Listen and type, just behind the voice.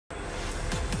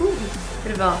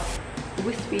bit of a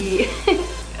wispy.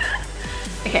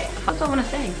 Okay, that's what I want to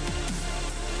say.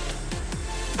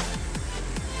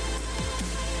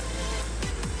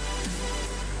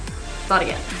 Start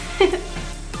again.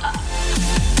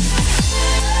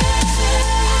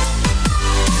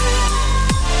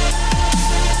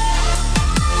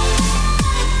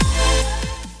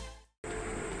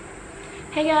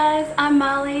 Hey guys, I'm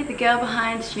Marley, the girl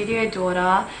behind Studio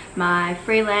Daughter, my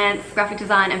freelance graphic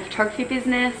design and photography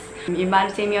business. You might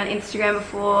have seen me on Instagram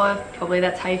before, probably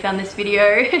that's how you found this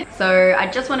video. So I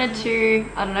just wanted to,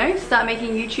 I don't know, start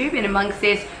making YouTube in amongst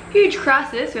this huge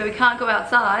crisis where we can't go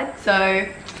outside. So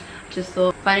I just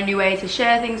thought, find a new way to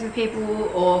share things with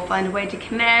people or find a way to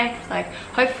connect. Like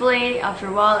hopefully after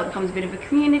a while it becomes a bit of a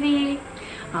community.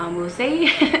 We'll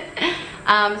see.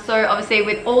 So obviously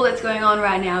with all that's going on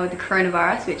right now with the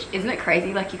coronavirus, which isn't it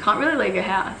crazy, like you can't really leave your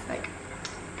house. Like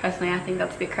personally I think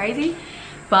that's a bit crazy,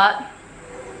 but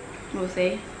we'll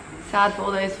see. Sad for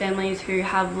all those families who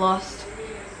have lost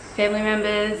family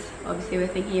members. Obviously we're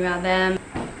thinking about them.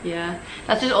 Yeah,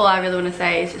 that's just all I really want to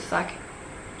say, is just like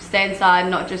stay inside,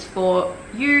 not just for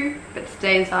you, but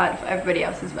stay inside for everybody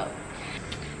else as well.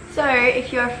 So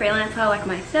if you're a freelancer like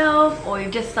myself, or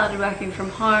you've just started working from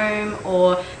home,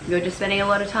 or you're just spending a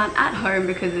lot of time at home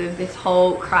because of this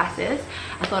whole crisis,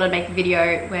 I thought I'd make a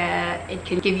video where it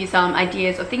can give you some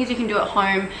ideas of things you can do at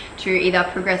home to either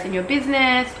progress in your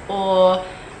business, or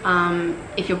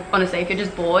if you're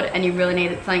just bored and you really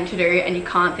need something to do and you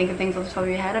can't think of things off the top of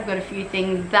your head, I've got a few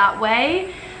things that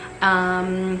way.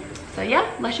 So yeah,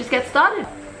 let's just get started.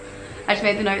 I just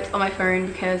made the notes on my phone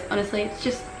because honestly it's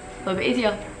just a little bit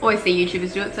easier. Always see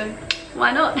YouTubers do it, so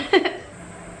why not?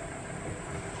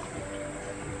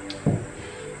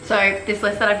 So this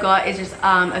list that I've got is just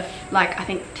like I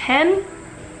think 7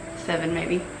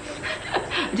 maybe.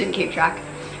 I didn't keep track,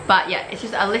 but yeah, it's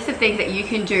just a list of things that you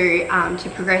can do to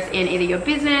progress in either your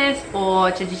business or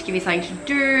to just give you something to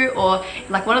do, or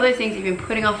like one of those things you've been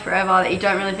putting off forever that you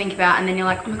don't really think about, and then you're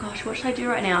like, oh my gosh, what should I do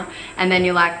right now? And then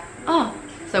you're like, oh,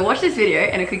 so watch this video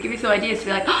and it could give you some ideas to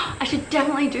be like, oh, I should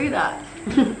definitely do that.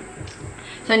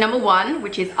 So number one,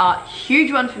 which is a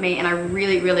huge one for me, and I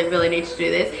really need to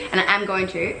do this, and I am going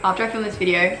to after I film this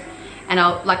video, and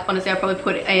I'll honestly I'll probably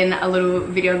put in a little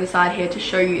video on the side here to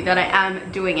show you that I am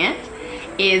doing it,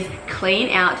 is clean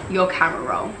out your camera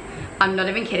roll. I'm not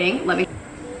even kidding.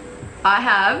 I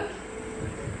have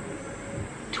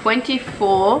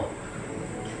 24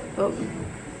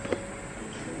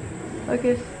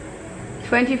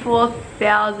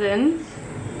 24,000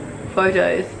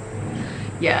 photos.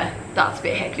 Yeah, that's a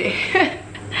bit hectic.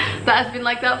 That has been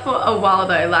like that for a while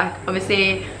though. Like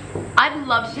obviously I'd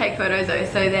love to take photos though,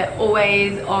 so they're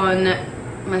always on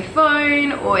my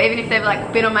phone, or even if they've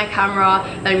like been on my camera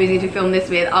that I'm using to film this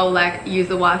with, I'll like use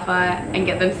the Wi-Fi and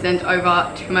get them sent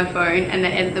over to my phone and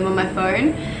then edit them on my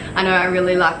phone. I know I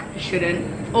really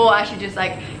shouldn't, or I should just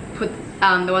like put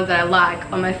the ones that I like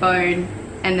on my phone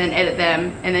and then edit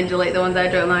them and then delete the ones that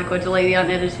I don't like, or delete the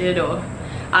unedited, or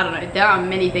I don't know. There are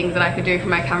many things that I could do for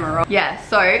my camera roll. Yeah,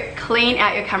 so clean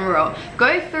out your camera roll.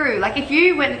 Go through, like if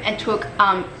you went and took,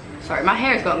 sorry, my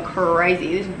hair has gone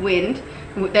crazy. This wind,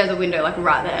 there's a window like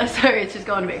right there, so it's just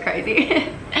gone a bit crazy.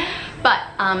 But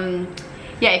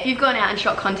yeah, if you've gone out and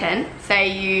shot content, say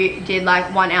you did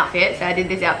like one outfit, so I did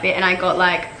this outfit and I got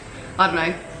like, I don't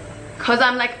know, because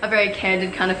I'm like a very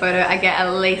candid kind of photo, I get at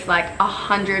least like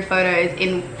 100 photos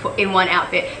in one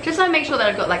outfit, just so I make sure that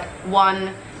I've got like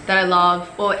one that I love,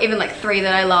 or even like 3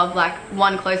 that I love, like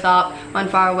one close up, one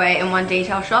far away, and one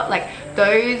detail shot. Like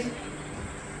those,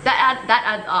 that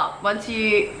adds up. Once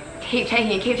you keep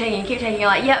taking, you're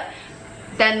like, yep.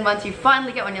 Then once you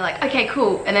finally get one, you're like, okay,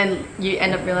 cool. And then you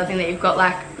end up realizing that you've got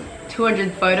like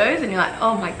 200 photos and you're like,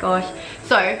 oh my gosh.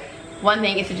 So one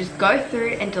thing is to just go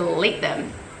through and delete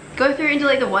them. Go through and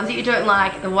delete the ones that you don't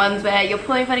like, the ones where you're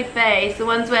pulling a funny face, the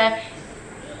ones where,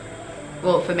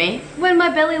 well for me, when my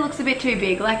belly looks a bit too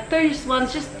big, like those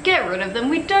ones, just get rid of them.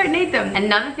 We don't need them.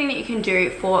 Another thing that you can do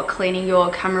for cleaning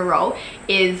your camera roll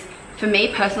is, for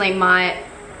me personally, my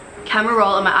camera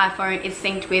roll on my iPhone is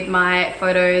synced with my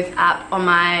Photos app on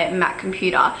my Mac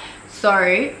computer.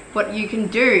 So what you can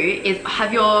do is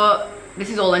have your, this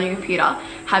is all on your computer,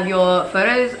 have your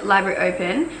Photos library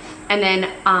open, and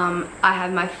then I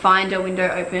have my Finder window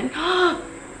open.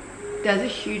 There's a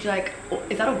huge like,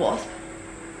 is that a wasp?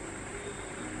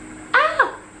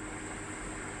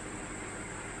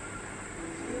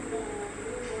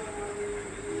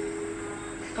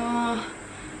 Ah!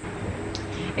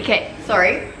 Okay,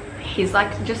 sorry. He's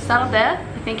like just sat up there.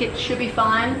 I think it should be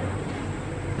fine.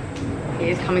 He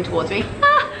is coming towards me.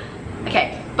 Ah!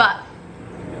 Okay, but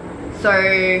so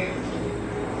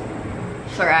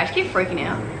Sorry, I just keep freaking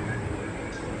out.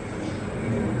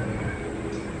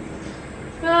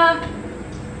 Ah.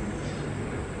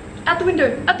 Out the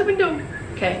window, out the window.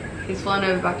 Okay, he's flying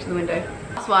over back to the window.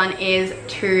 Last one is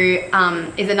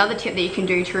another tip that you can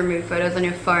do to remove photos on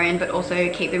your phone, but also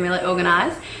keep them really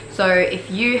organized. So if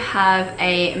you have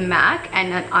a Mac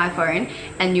and an iPhone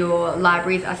and your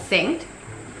libraries are synced,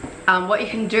 what you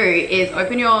can do is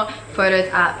open your Photos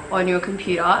app on your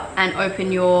computer and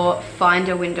open your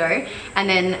Finder window, and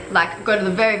then like go to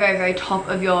the very, very, very top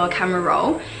of your camera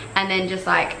roll, and then just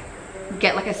like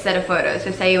get like a set of photos.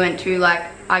 So say you went to, like,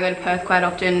 I go to Perth quite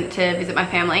often to visit my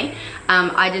family.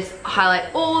 I just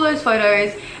highlight all those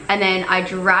photos and then I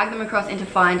drag them across into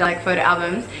Finder, like photo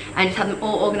albums, and just have them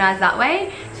all organized that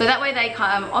way. So that way they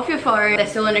come off your phone, they're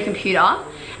still on your computer,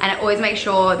 and I always make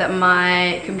sure that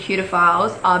my computer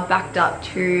files are backed up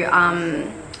to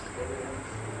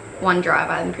OneDrive,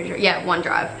 I'm pretty sure. Yeah,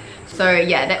 OneDrive. So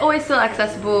yeah, they're always still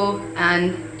accessible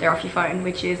and they're off your phone,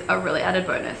 which is a really added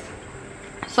bonus.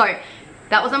 So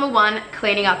that was number one,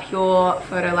 cleaning up your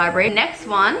photo library. Next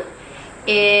one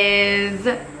is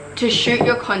to shoot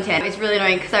your content. It's really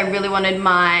annoying because I really wanted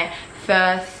my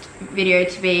first video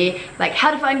to be like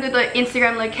how to find good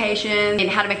Instagram locations and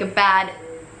how to make a bad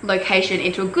location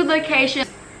into a good location,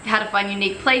 how to find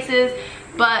unique places.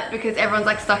 But because everyone's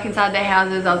like stuck inside their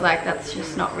houses, I was like, that's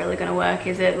just not really gonna work,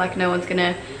 is it? Like no one's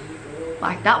gonna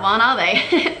like that one, are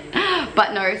they?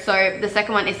 But no, so the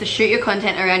second one is to shoot your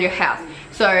content around your house.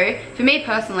 So for me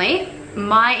personally,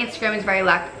 my Instagram is very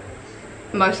like,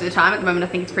 most of the time, at the moment I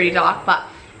think it's pretty dark, but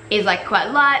is like quite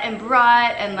light and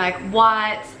bright and like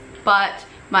white. But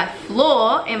my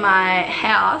floor in my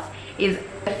house is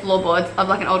the floorboards of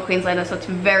like an old Queenslander, so it's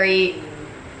very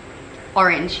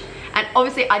orange. And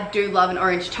obviously I do love an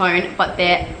orange tone, but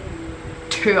they're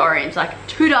too orange, like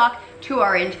too dark, too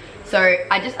orange. So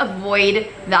I just avoid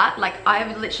that. Like I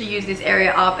would literally use this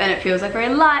area up and it feels like very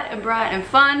light and bright and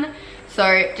fun.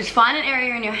 So just find an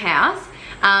area in your house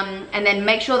and then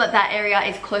make sure that that area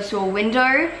is close to a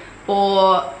window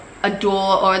or a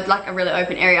door or like a really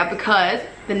open area, because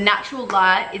the natural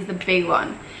light is the big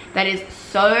one. That is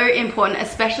so important,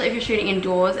 especially if you're shooting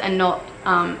indoors and not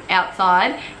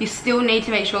outside. You still need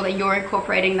to make sure that you're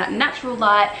incorporating that natural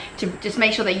light to just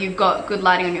make sure that you've got good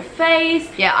lighting on your face.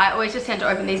 Yeah, I always just tend to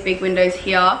open these big windows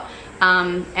here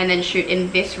and then shoot in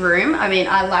this room. I mean,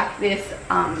 I like this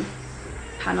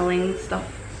paneling stuff.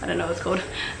 I don't know what it's called.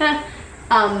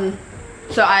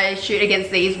 So I shoot against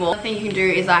these walls. The thing you can do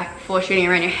is like for shooting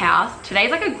around your house.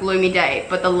 Today's like a gloomy day,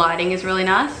 but the lighting is really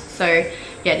nice. So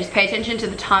yeah, just pay attention to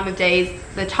the time of day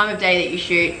that you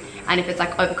shoot, and if it's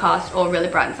like overcast or really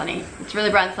bright and sunny. If it's really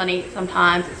bright and sunny,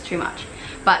 sometimes it's too much.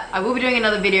 But I will be doing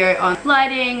another video on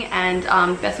lighting and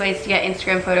best ways to get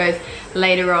Instagram photos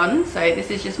later on. So this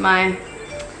is just my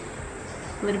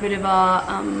little bit of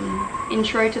a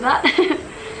intro to that.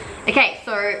 Okay,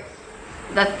 so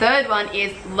the third one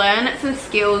is learn some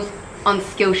skills on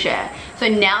Skillshare. So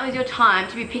now is your time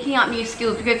to be picking up new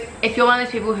skills, because if you're one of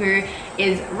those people who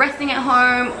is resting at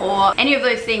home or any of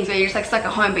those things where you're just like stuck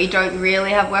at home but you don't really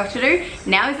have work to do,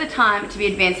 now is the time to be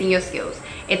advancing your skills.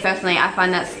 It's personally, I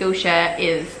find that Skillshare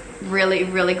is really,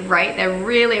 really great. They're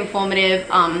really informative,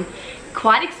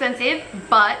 quite expensive,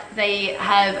 but they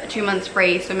have 2 months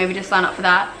free, so maybe just sign up for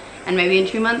that and maybe in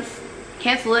 2 months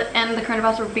cancel it and the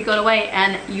coronavirus will be gone away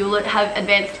and you'll have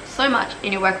advanced so much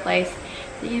in your workplace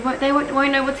that they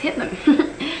won't know what's hit them.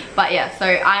 But yeah, so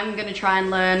I'm gonna try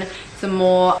and learn some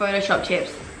more Photoshop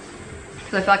tips,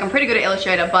 because I feel like I'm pretty good at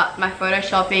Illustrator, but my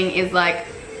Photoshopping is like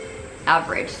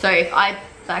average. So if I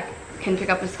like can pick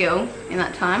up a skill in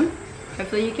that time,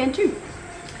 hopefully you can too.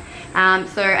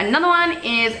 So another one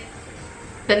is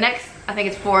the next, I think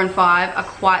it's 4 and 5 are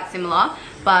quite similar,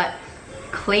 but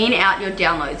clean out your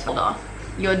downloads folder.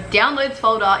 Your downloads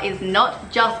folder is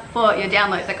not just for your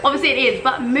downloads. Like obviously it is,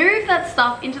 but move that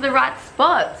stuff into the right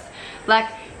spots. Like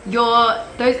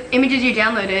those images you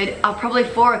downloaded are probably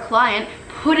for a client.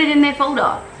 Put it in their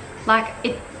folder. Like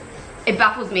it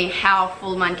baffles me how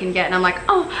full mine can get, and I'm like,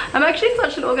 oh, I'm actually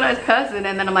such an organized person,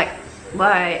 and then I'm like,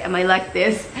 why am I like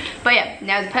this? But yeah,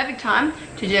 now's the perfect time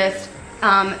to just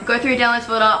go through your downloads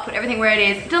folder, put everything where it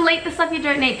is, delete the stuff you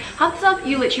don't need. Half the stuff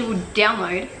you literally would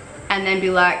download and then be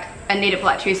like, I need it for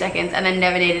like 2 seconds and then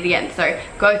never need it again. So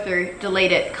go through,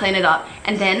 delete it, clean it up,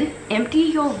 and then empty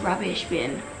your rubbish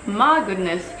bin. My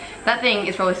goodness, that thing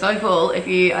is probably so full if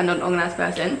you are not an organized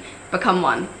person. Become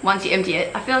one. Once you empty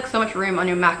it, I feel like so much room on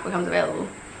your Mac becomes available.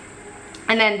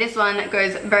 And then this one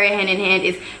goes very hand in hand,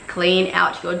 is clean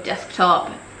out your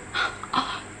desktop.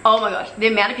 Oh my gosh, the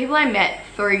amount of people I met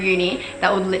through uni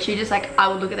that would literally just like, I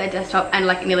would look at their desktop and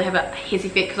like nearly have a hissy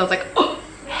fit because I was like, oh,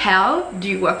 how do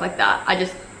you work like that?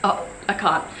 I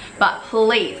can't. But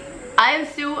please, I am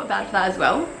still bad for that as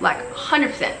well, like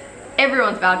 100%.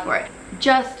 Everyone's bad for it.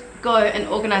 Just go and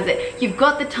organize it. You've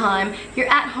got the time, you're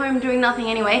at home doing nothing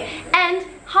anyway, and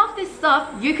half this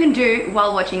stuff you can do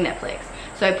while watching Netflix.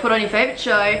 So put on your favorite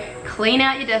show, clean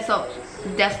out your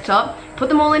desktop, put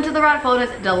them all into the right folders,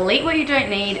 delete what you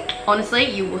don't need. Honestly,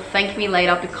 you will thank me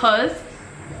later, because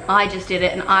I just did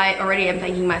it and I already am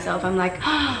thanking myself. I'm like,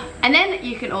 oh. And then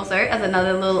you can also, as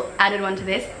another little added one to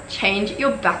this, change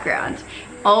your background.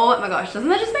 Oh my gosh, doesn't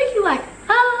that just make you like,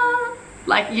 ah?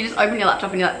 Like you just open your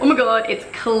laptop and you're like, oh my god, it's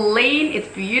clean, it's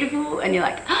beautiful, and you're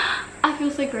like, ah, I feel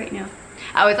so great now.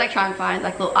 I always like try and find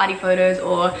like little arty photos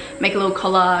or make a little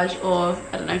collage or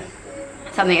I don't know,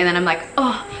 something, and then I'm like,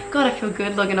 oh god, I feel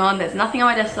good logging on. There's nothing on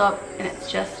my desktop and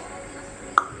it's just,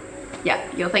 yeah,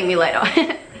 you'll thank me later.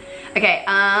 Okay,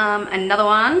 another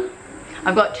one.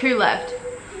 I've got 2 left.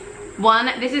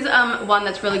 This is one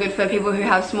that's really good for people who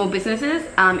have small businesses,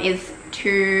 is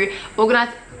to organize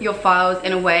your files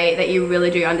in a way that you really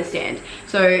do understand.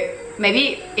 So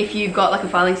maybe if you've got like a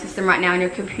filing system right now on your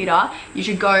computer, you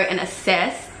should go and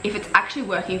assess if it's actually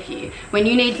working for you. When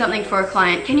you need something for a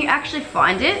client, can you actually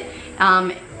find it?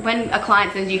 When a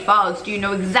client sends you files, do you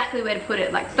know exactly where to put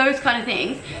it? Like those kind of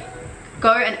things.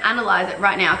 Go and analyze it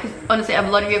right now, because honestly a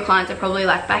lot of your clients are probably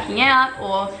like backing out,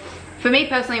 or for me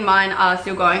personally mine are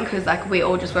still going because like we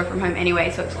all just work from home anyway,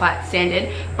 so it's quite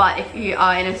standard. But if you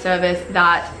are in a service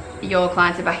that your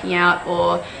clients are backing out,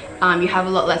 or you have a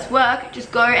lot less work,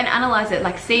 just go and analyze it,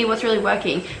 like see what's really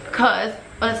working. Because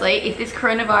honestly, if this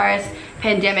coronavirus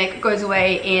pandemic goes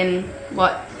away in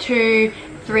what, 2,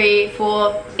 3,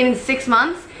 4, even 6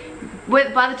 months,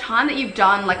 by the time that you've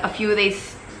done like a few of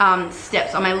these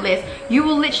steps on my list, you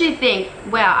will literally think,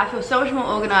 wow, I feel so much more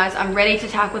organized, I'm ready to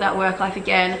tackle that work life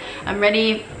again, I'm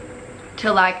ready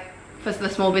to, like, for the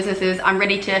small businesses, I'm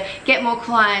ready to get more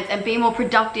clients and be more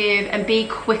productive and be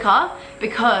quicker,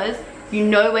 because you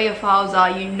know where your files are,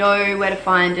 you know where to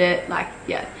find it. Like,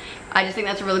 yeah, I just think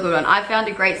that's a really good one. I've found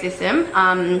a great system.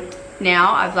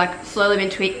 Now I've like slowly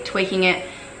been tweaking it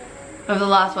over the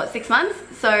last, what, 6 months.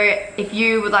 So if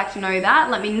you would like to know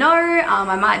that, let me know.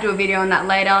 I might do a video on that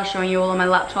later, showing you all on my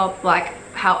laptop, like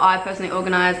how I personally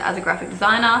organize as a graphic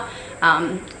designer.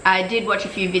 I did watch a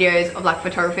few videos of like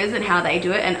photographers and how they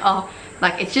do it, and oh,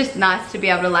 like it's just nice to be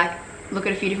able to like look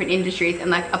at a few different industries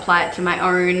and like apply it to my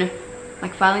own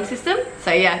like filing system.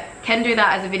 So yeah, can do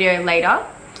that as a video later.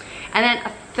 And then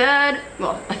a third,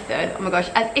 oh my gosh,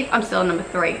 as if I'm still on number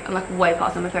 3. I'm like way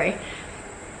past number 3.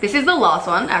 This is the last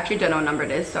one. I actually don't know what number it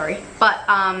is, sorry. But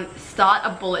start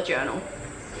a bullet journal.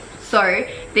 So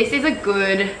this is a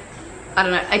good, I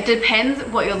don't know, it depends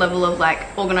what your level of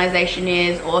like organization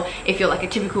is, or if you're like a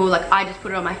typical, like I just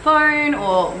put it on my phone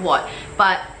or what.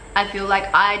 But I feel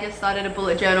like I just started a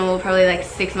bullet journal probably like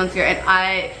 6 months ago, and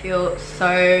I feel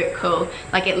so cool.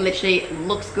 Like it literally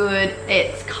looks good,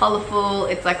 it's colorful,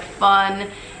 it's like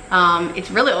fun, it's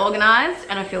really organized,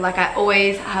 and I feel like I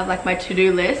always have like my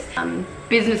to-do list,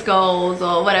 business goals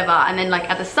or whatever, and then like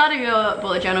at the start of your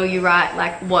bullet journal you write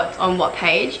like what's on what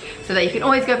page, so that you can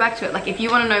always go back to it. Like if you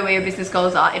want to know where your business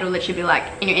goals are, it'll literally be like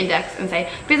in your index and say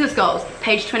business goals,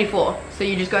 page 24. So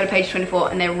you just go to page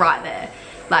 24 and they're right there.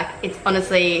 Like it's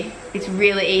honestly, it's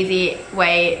really easy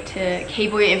way to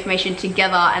keep all your information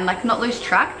together and like not lose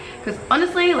track, because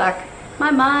honestly like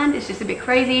my mind is just a bit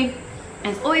crazy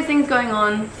and there's all these things going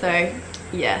on. So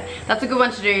yeah, that's a good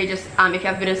one to do, just if you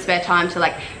have a bit of spare time to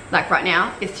like right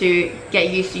now, is to get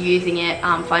used to using it,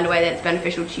 find a way that's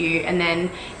beneficial to you, and then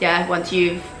yeah, once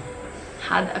you've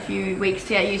had a few weeks to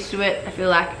get used to it, I feel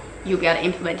like you'll be able to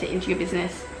implement it into your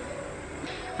business.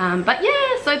 But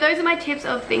yeah, so those are my tips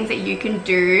of things that you can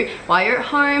do while you're at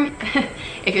home.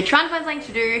 If you're trying to find something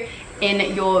to do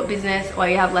in your business while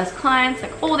you have less clients,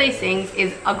 like all these things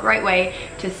is a great way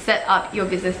to set up your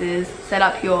businesses, set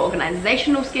up your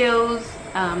organizational skills,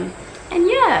 and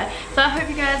yeah, so I hope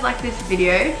you guys like this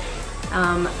video.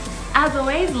 As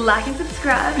always, like and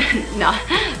subscribe. No,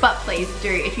 but please do,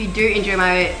 if you do enjoy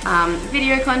my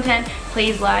video content,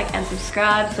 please like and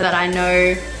subscribe so that I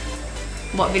know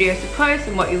what videos to post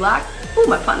and what you like. Oh,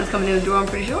 my partner's coming in the door, I'm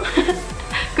pretty sure.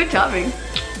 Good timing.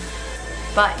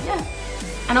 But yeah,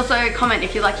 and also comment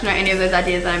if you'd like to know any of those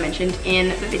ideas that I mentioned in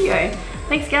the video.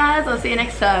 Thanks guys, I'll see you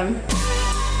next time.